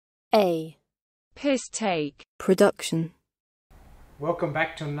A piss take production. Welcome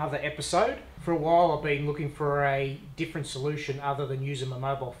back to another episode. For a while I've been looking for a different solution other than using my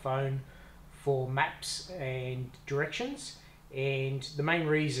mobile phone for maps and directions, and the main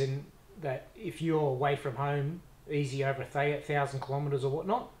reason that if you're away from home, easy over 1,000 kilometers or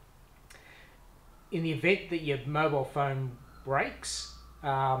whatnot, in the event that your mobile phone breaks,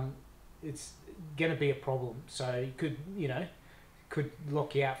 it's going to be a problem. So it could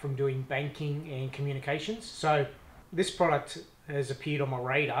lock you out from doing banking and communications. So this product has appeared on my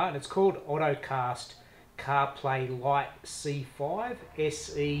radar, and it's called Ottocast Carplay Lite C5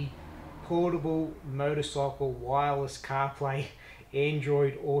 SE Portable Motorcycle Wireless CarPlay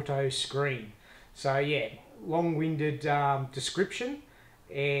Android Auto Screen. So yeah, long-winded description,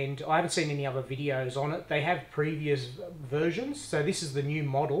 and I haven't seen any other videos on it. They have previous versions, so this is the new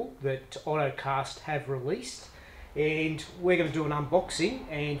model that Ottocast have released, and we're going to do an unboxing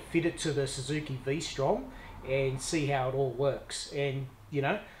and fit it to the Suzuki VStrom and see how it all works. And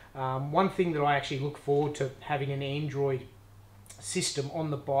one thing that I actually look forward to having an Android system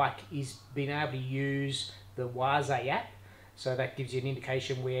on the bike is being able to use the Waze app. So that gives you an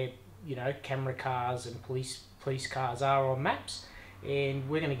indication where camera cars and police cars are on maps, and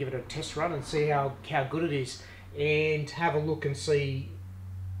we're going to give it a test run and see how good it is, and have a look and see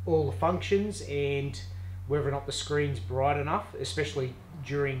all the functions and whether or not the screen's bright enough, especially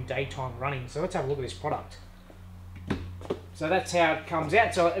during daytime running. So let's have a look at this product. So that's how it comes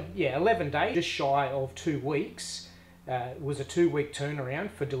out. So yeah, 11 days, just shy of 2 weeks. It was a 2-week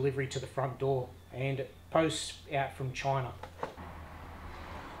turnaround for delivery to the front door, and it posts out from China.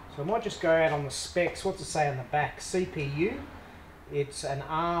 So I might just go out on the specs. What's it say on the back? CPU, it's an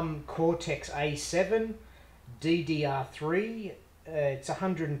ARM Cortex A7 DDR3. It's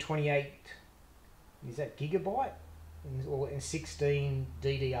 128, is that gigabyte? And 16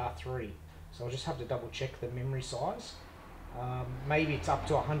 DDR3. So I'll just have to double check the memory size. Maybe it's up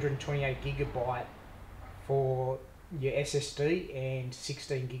to 128 gigabyte for your SSD and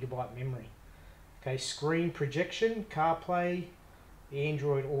 16 gigabyte memory. Okay, screen projection, CarPlay,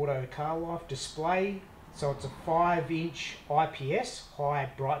 Android Auto Car Life display. So it's a 5-inch IPS, high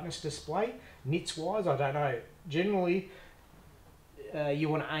brightness display. Nits wise, I don't know. Generally, you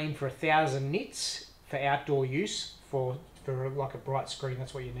want to aim for 1,000 nits for outdoor use, for like a bright screen.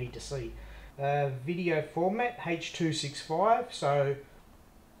 That's what you need to see. Video format H.265, so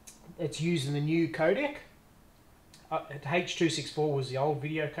it's using the new codec. H.264 was the old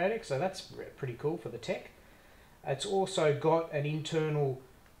video codec, so that's pretty cool for the tech. It's also got an internal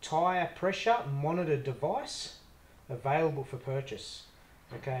tire pressure monitor device available for purchase.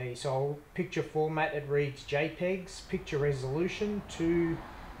 Okay, so picture format, it reads JPEGs. Picture resolution 2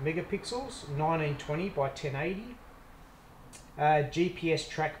 megapixels, 1920 by 1080. GPS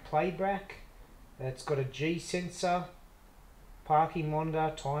track playback. It's got a G sensor, parking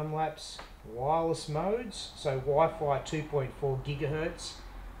monitor, time lapse, wireless modes. So Wi-Fi 2.4 gigahertz,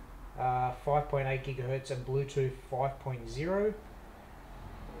 5.8 gigahertz, and Bluetooth 5.0.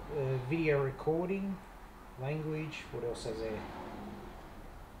 Video recording, language. What else is there?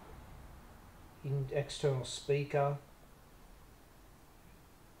 External speaker.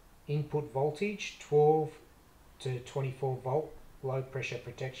 Input voltage 12 to 24 volt, low pressure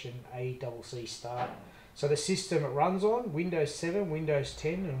protection, ACC start. So the system it runs on, Windows 7, Windows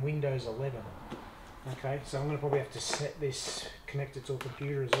 10 and Windows 11. Okay, so I'm going to probably have to set this, connect it to a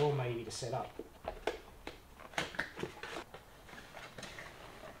computer as well, maybe, to set up.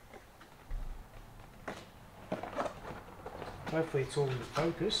 Hopefully it's all in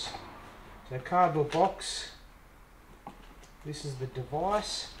focus. So cardboard box, this is the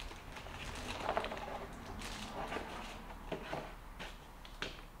device.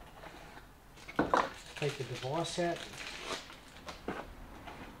 Take the device out.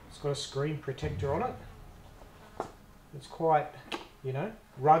 It's got a screen protector on it. It's quite,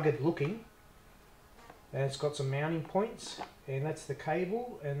 rugged looking. And it's got some mounting points, and that's the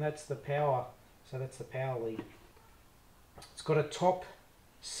cable, and that's the power. So that's the power lead. It's got a top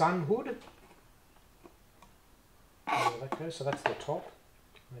sun hood. There that goes. So that's the top.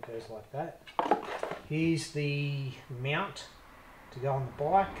 And it goes like that. Here's the mount to go on the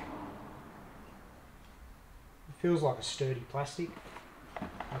bike. Feels like a sturdy plastic.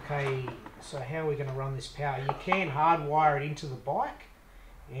 Okay, so how are we going to run this power? You can hardwire it into the bike,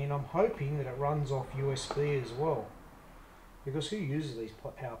 and I'm hoping that it runs off USB as well, because who uses these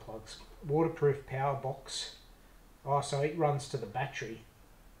power plugs? Waterproof power box. Oh, so it runs to the battery.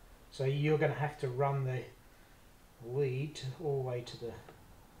 So you're going to have to run the lead all the way to the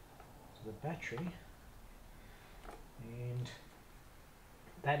battery, and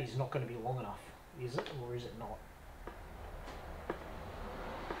that is not going to be long enough, is it, or is it not?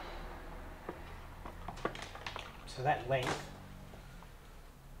 So that length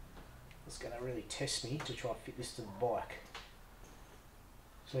is going to really test me to try to fit this to the bike.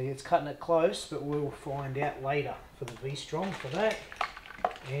 So it's cutting it close, but we'll find out later for the VStrom for that.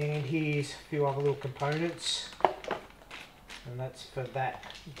 And here's a few other little components, and that's for that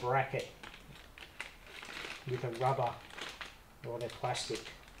bracket with a rubber or a plastic.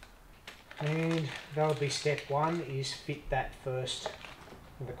 And that'll be step one, is fit that first.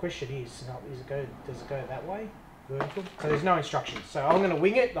 And the question is, does it go that way? Vertical? So there's no instructions. So I'm going to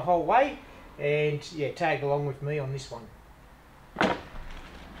wing it the whole way, and yeah, tag along with me on this one.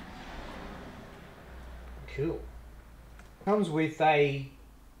 Cool. Comes with a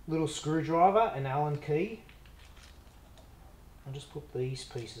little screwdriver, an Allen key. I'll just put these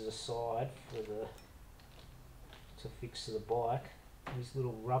pieces aside for to fix to the bike. These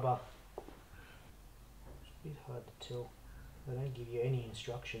little rubber, it's a bit hard to tell. They don't give you any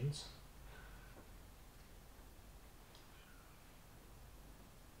instructions.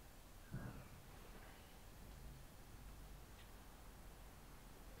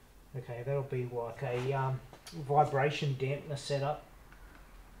 Okay, that'll be like a vibration dampener setup.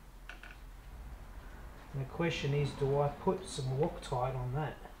 And the question is, do I put some Loctite on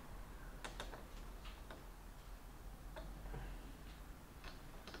that?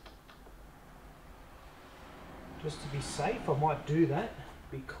 Just to be safe, I might do that,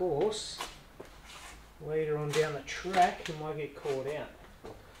 because later on down the track it might get caught out.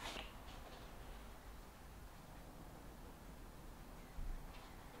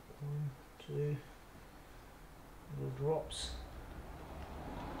 One, two little drops.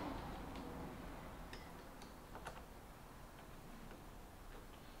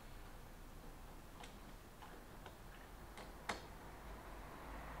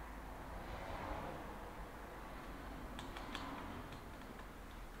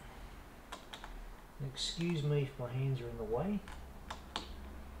 Excuse me if my hands are in the way.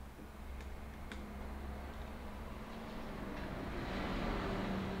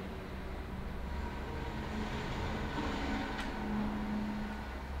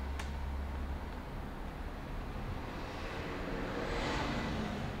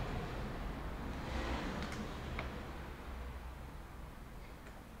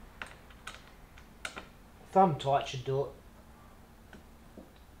 Thumb tight should do it.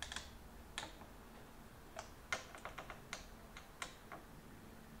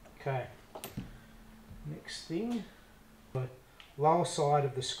 Okay, next thing, the lower side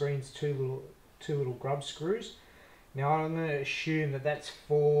of the screen's two little grub screws. Now I'm going to assume that that's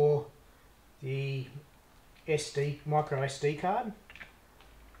for the micro SD card.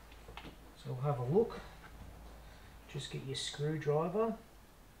 So we'll have a look. Just get your screwdriver.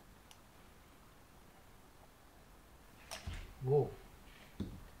 Whoa,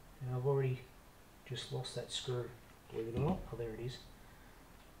 and I've already just lost that screw, believe it or not. Oh, there it is.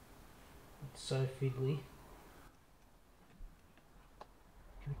 It's so fiddly.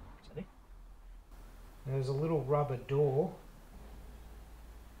 There's a little rubber door.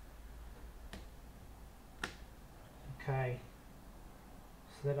 Okay,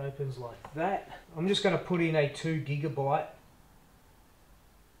 so that opens like that. I'm just going to put in a 2 GB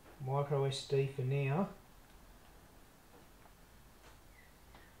micro SD for now.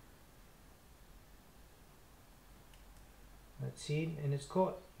 That's in, and it's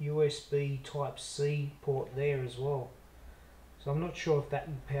got USB Type C port there as well. So I'm not sure if that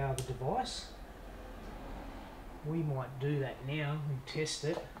will power the device. We might do that now and test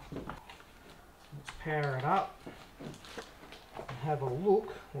it. Let's power it up and have a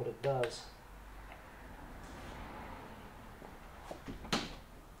look what it does.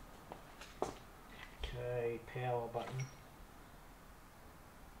 Okay, power button.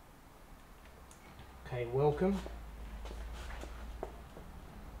 Okay, welcome.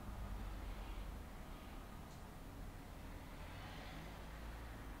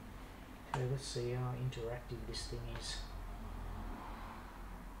 Okay, let's see how interactive this thing is.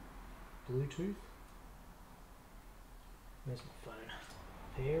 Bluetooth. There's my phone.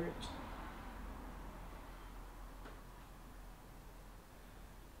 Pair it.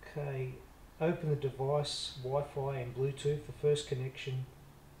 Okay, open the device, Wi-Fi and Bluetooth, the first connection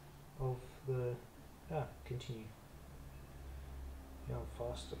of the... continue. Going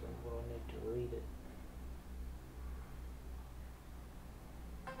faster than what I need to read it.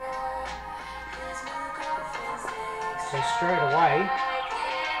 So straight away,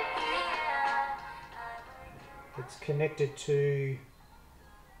 it's connected to,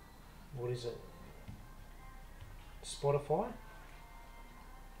 what is it, Spotify.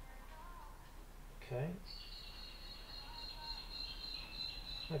 Okay.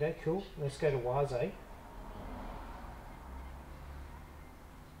 Okay, cool. Let's go to Waze.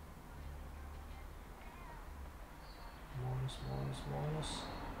 Minus, minus, minus.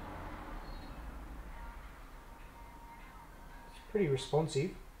 It's pretty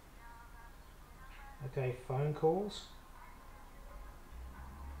responsive. Okay, phone calls.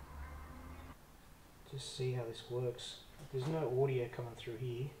 Just see how this works. There's no audio coming through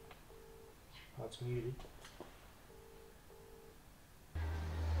here. Oh, it's muted.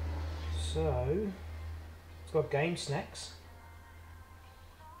 So, it's got game snacks.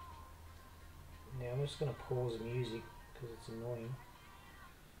 Now I'm just going to pause the music because it's annoying.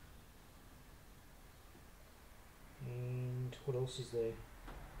 And what else is there?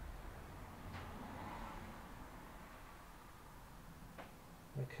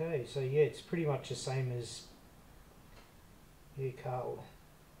 Okay, so yeah, it's pretty much the same as Carl.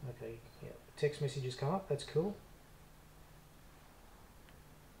 Okay, yeah, text messages come up, that's cool.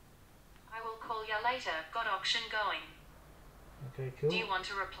 I will call you later, got auction going. Okay, cool. Do you want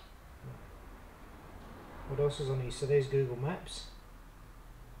to reply? What else is on here? So there's Google Maps.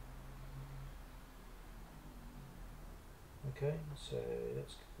 Okay, so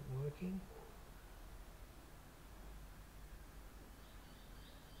that's working.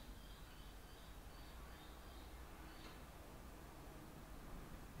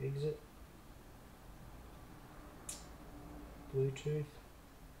 Exit. Bluetooth.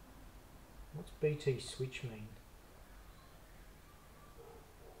 What's BT switch mean?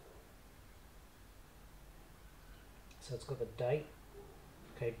 So it's got the date.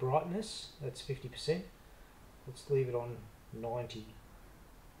 Okay, brightness, that's 50%. Let's leave it on 90.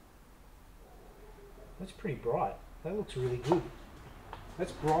 That's pretty bright. That looks really good.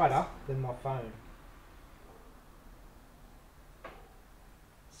 That's brighter than my phone.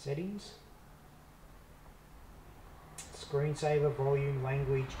 Settings. Screensaver, volume,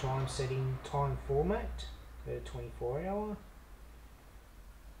 language, time setting, time format. Go to 24 hour.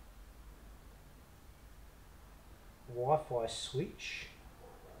 Wi-Fi switch.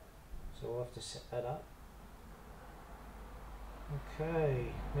 So we'll have to set that up. Okay,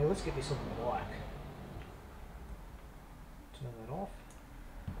 now let's get this on the mic. Turn that off.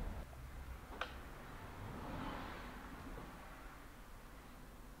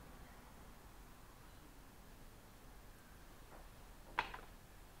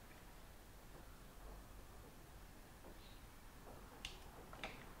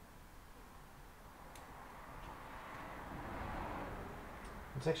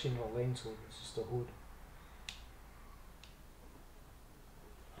 It's actually not a lens hood, it's just a hood.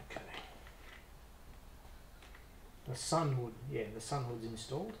 Okay. The sun hood, yeah, the sun hood's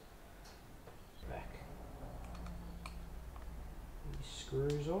installed. Back. These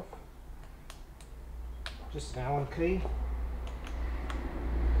screws off. Just an Allen key.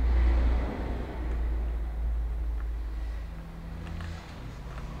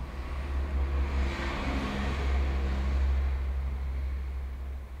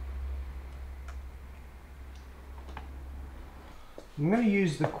 I'm going to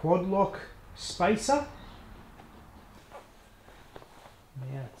use the quad lock spacer.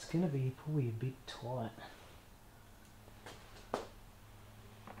 Now it's going to be probably a bit tight.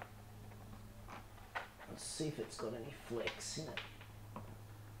 Let's see if it's got any flex in it.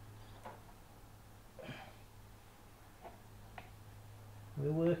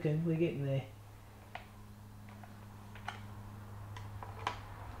 We're working, we're getting there.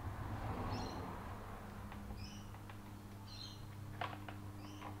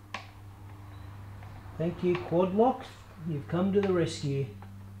 Thank you, Quad Lock. You've come to the rescue.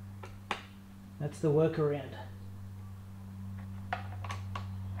 That's the workaround.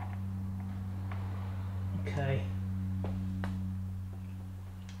 Okay.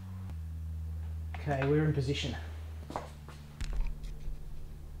 Okay, we're in position.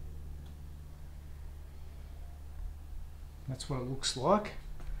 That's what it looks like.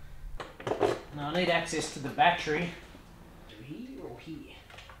 Now I need access to the battery. Here or here?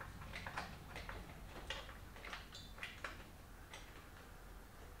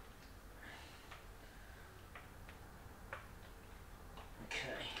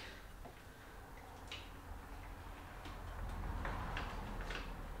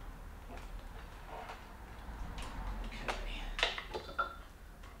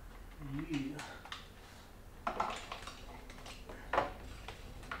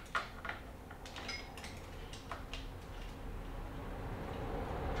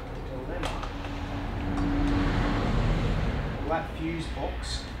 That fuse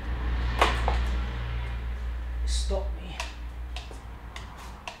box stop me.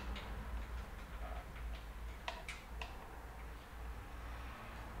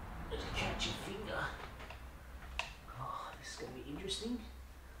 interesting.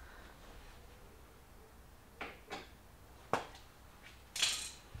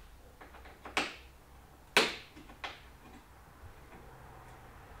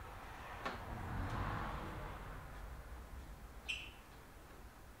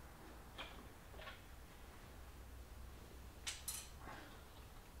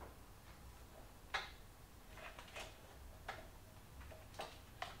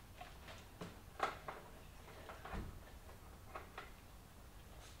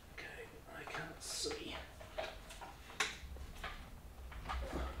 See.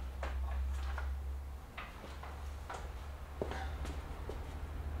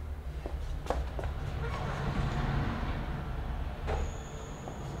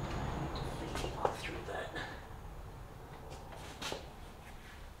 Through that.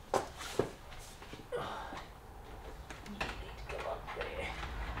 Need to go up there.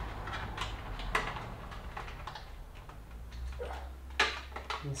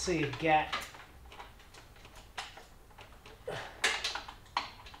 You can see a gap.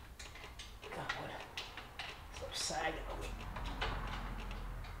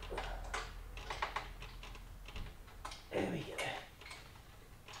 There we go.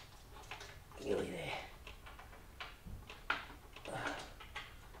 Nearly there.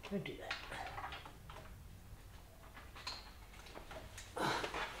 Don't do that.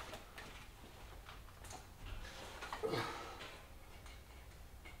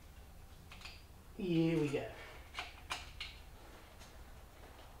 Here we go.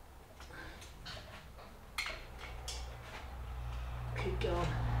 Keep going.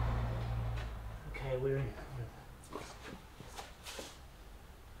 Okay, we're in.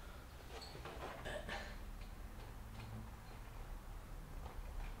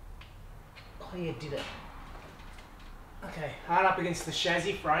 Oh yeah, did it. Okay, hard up against the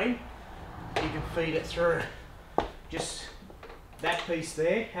chassis frame. You can feed it through. Just that piece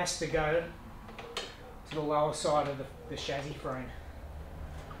there has to go to the lower side of the chassis frame.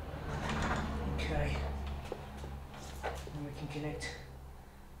 Okay. And we can connect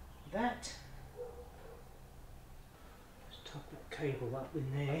that. Just tuck that cable up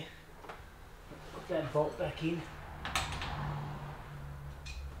in there. Put that bolt back in.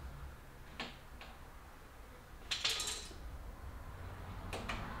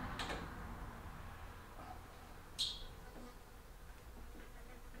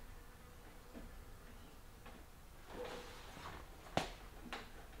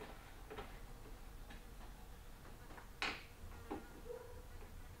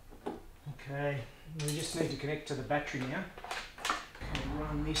 Okay, we just need to connect to the battery now. Okay,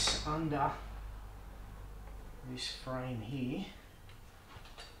 run this under this frame here.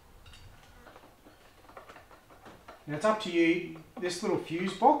 Now it's up to you, this little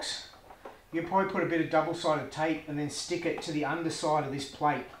fuse box, you can probably put a bit of double-sided tape and then stick it to the underside of this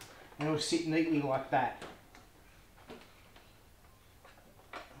plate and it'll sit neatly like that.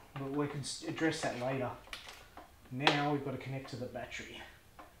 But we can address that later. Now we've got to connect to the battery.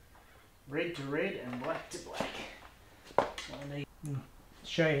 Red to red and black to black. So I need to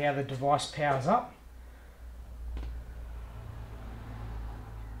show you how the device powers up.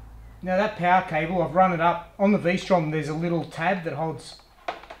 Now that power cable, I've run it up on the VStrom. There's a little tab that holds,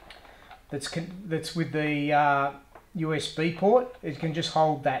 that's with the USB port. It can just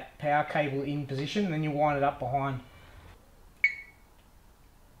hold that power cable in position, and then you wind it up behind.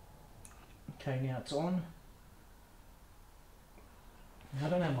 Okay, now it's on. I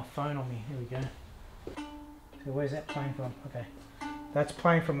don't have my phone on me. Here we go. So where's that playing from? Okay, that's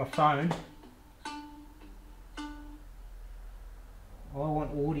playing from my phone. I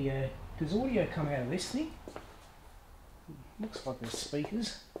want audio. Does audio come out of this thing? Looks like there's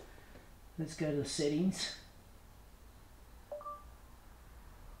speakers. Let's go to the settings.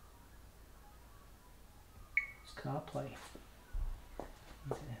 It's CarPlay.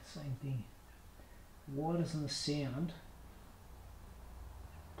 Okay, same thing. Why doesn't the sound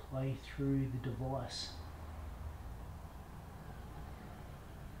play through the device?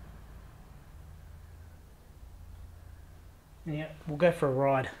 Yeah, we'll go for a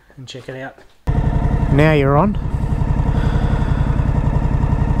ride and check it out. Now you're on.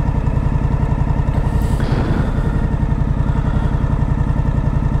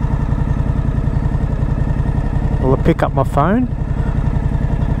 Will it pick up my phone?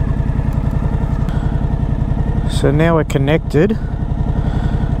 So now we're connected.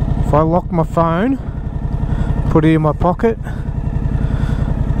 If I lock my phone, put it in my pocket,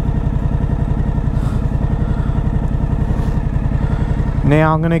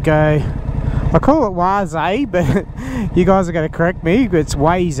 now I'm going to go, I call it Waze, but you guys are going to correct me, it's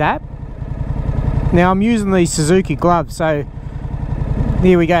Waze app. Now I'm using these Suzuki gloves, so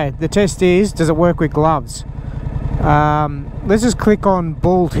Here we go. The test is, does it work with gloves? Let's just click on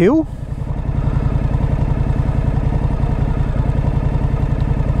Bald Hill.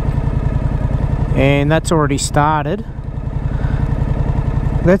 And that's already started.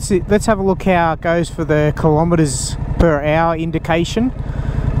 Let's have a look how it goes for the kilometers per hour indication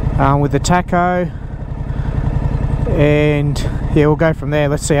with the tacho. And yeah, we'll go from there.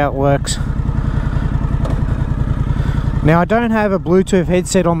 Let's see how it works. Now, I don't have a Bluetooth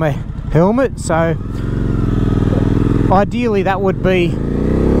headset on my helmet, so ideally that would be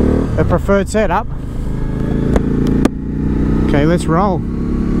a preferred setup. Okay, let's roll.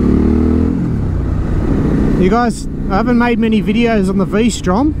 You guys, I haven't made many videos on the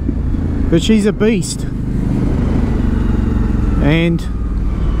VStrom, but she's a beast. And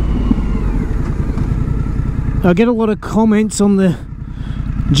I get a lot of comments on the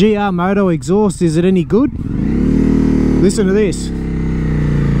GR Moto exhaust. Is it any good? Listen to this.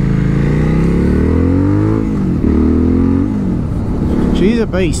 She's a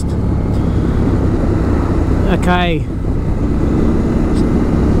beast. Okay.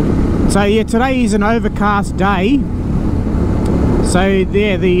 So yeah, today is an overcast day. So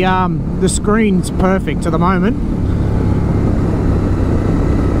yeah, the screen's perfect at the moment.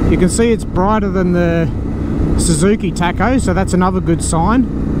 You can see it's brighter than the Suzuki tacho, so that's another good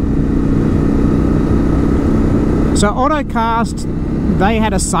sign. So Ottocast, they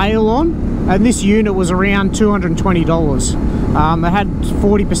had a sale on, and this unit was around $220. They had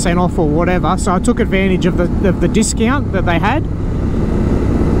 40% off or whatever, so I took advantage of the discount that they had.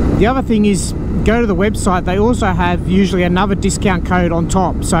 The other thing is, go to the website, they also have usually another discount code on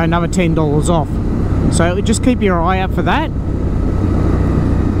top, so another $10 off. So just keep your eye out for that.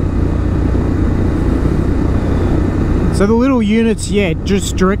 So the little units, yeah,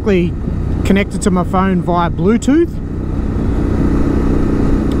 just directly connected to my phone via Bluetooth.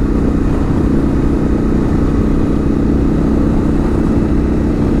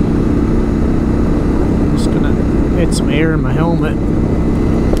 I'm just gonna get some air in my helmet.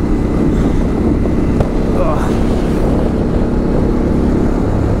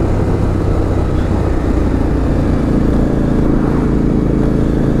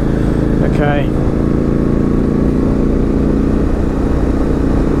 Okay.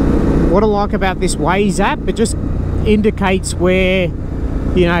 What I like about this Waze app, it just indicates where,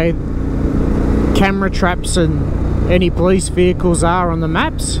 you know, camera traps and any police vehicles are on the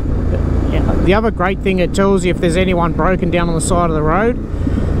maps. The other great thing, it tells you if there's anyone broken down on the side of the road,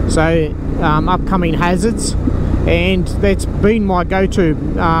 so upcoming hazards. And that's been my go-to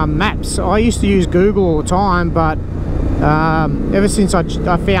maps. I used to use Google all the time, but ever since I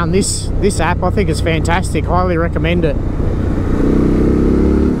found this app, I think it's fantastic. Highly recommend it.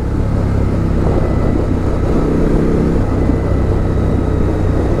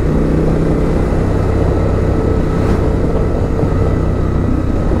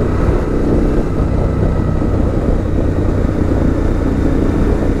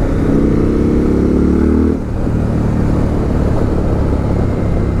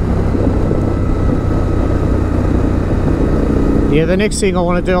 Yeah, the next thing I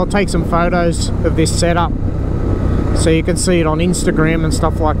want to do, I'll take some photos of this setup so you can see it on Instagram and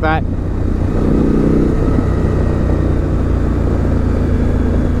stuff like that.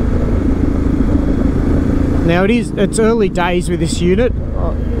 Now it's early days with this unit,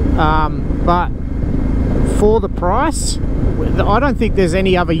 but for the price, I don't think there's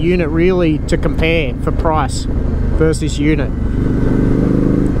any other unit really to compare for price versus this unit.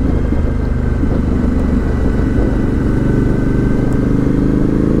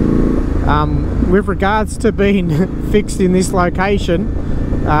 With regards to being fixed in this location,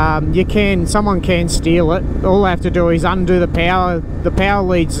 someone can steal it. All I have to do is undo the power. The power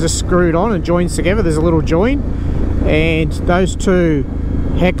lead's just screwed on and joins together. There's a little joint, and those two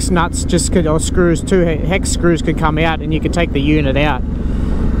hex nuts two hex screws can come out, and you can take the unit out.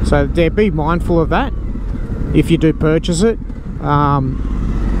 So be mindful of that if you do purchase it.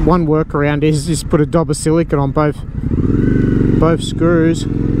 One workaround is just put a dab of silicone on both screws,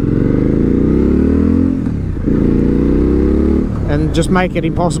 and just make it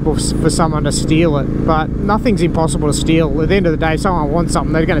impossible for someone to steal it. But nothing's impossible to steal. At the end of the day, if someone wants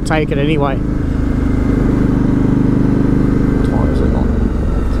something, they're going to take it anyway.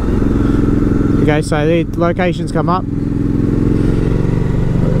 Okay, so the locations come up.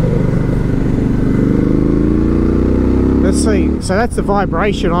 Let's see. So that's the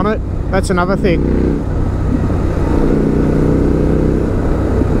vibration on it. That's another thing.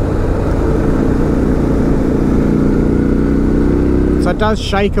 So it does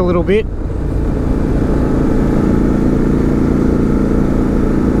shake a little bit.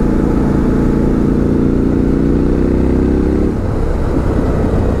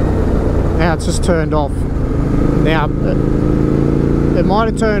 lights has turned off. Now, it might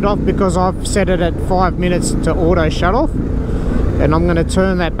have turned off because I've set it at 5 minutes to auto shut off, and I'm going to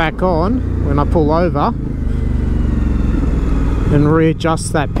turn that back on when I pull over and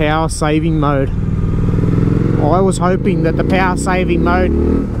readjust that power saving mode. I was hoping that the power saving mode,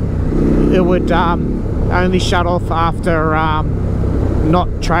 it would only shut off after not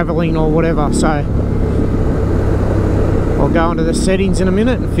traveling or whatever, so I'll go into the settings in a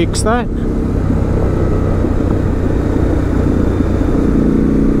minute and fix that.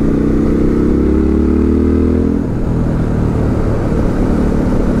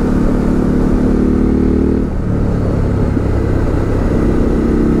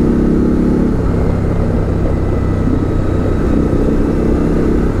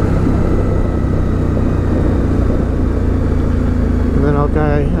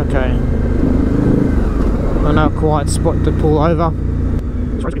 Okay, I know a quiet spot to pull over.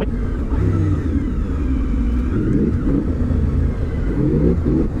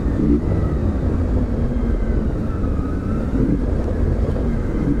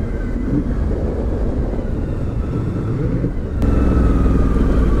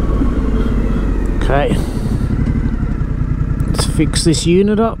 Okay, let's fix this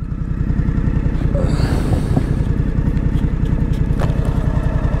unit up.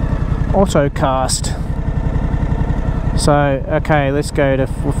 Ottocast. So, okay, let's go to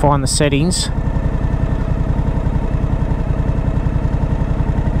find the settings.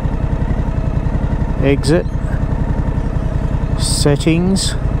 Exit.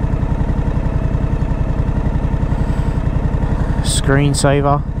 Settings.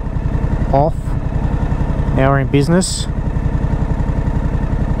 Screensaver. Off. Now we're in business.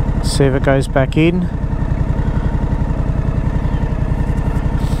 See if it goes back in.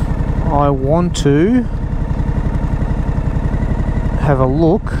 I want to have a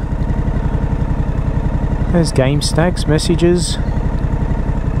look. There's game stacks, messages.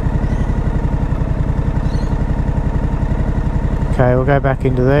 Okay, we'll go back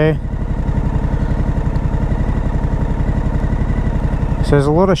into there. So there's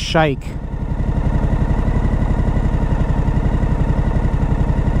a lot of shake.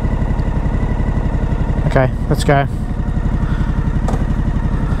 Okay, let's go.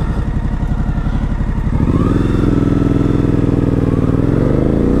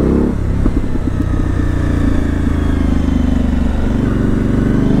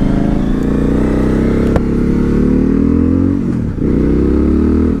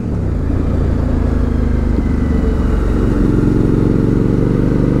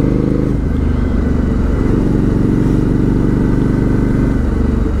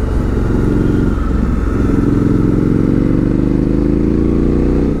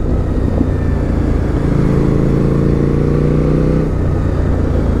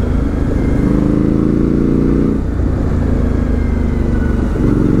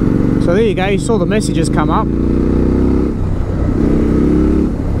 So there you go, you saw the messages come up.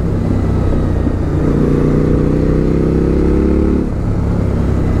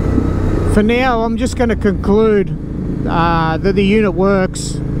 For now, I'm just going to conclude that the unit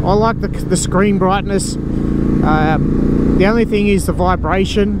works. I like the screen brightness. The only thing is the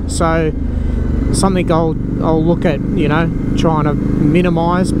vibration, so something I'll look at, you know, trying to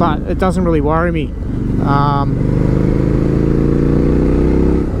minimize, but it doesn't really worry me.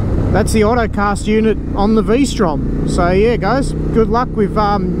 That's the Ottocast unit on the VStrom. So yeah guys, good luck with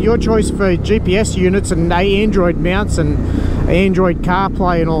your choice for GPS units and Android mounts and Android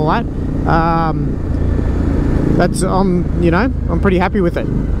CarPlay and all that. That's you know, I'm pretty happy with it.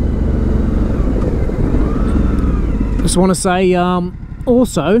 Just want to say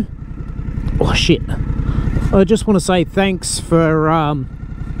also, oh shit, I just want to say thanks for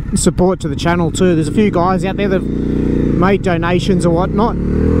support to the channel too. There's a few guys out there that have made donations or whatnot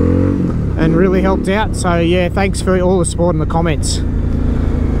and really helped out, so yeah, thanks for all the support in the comments.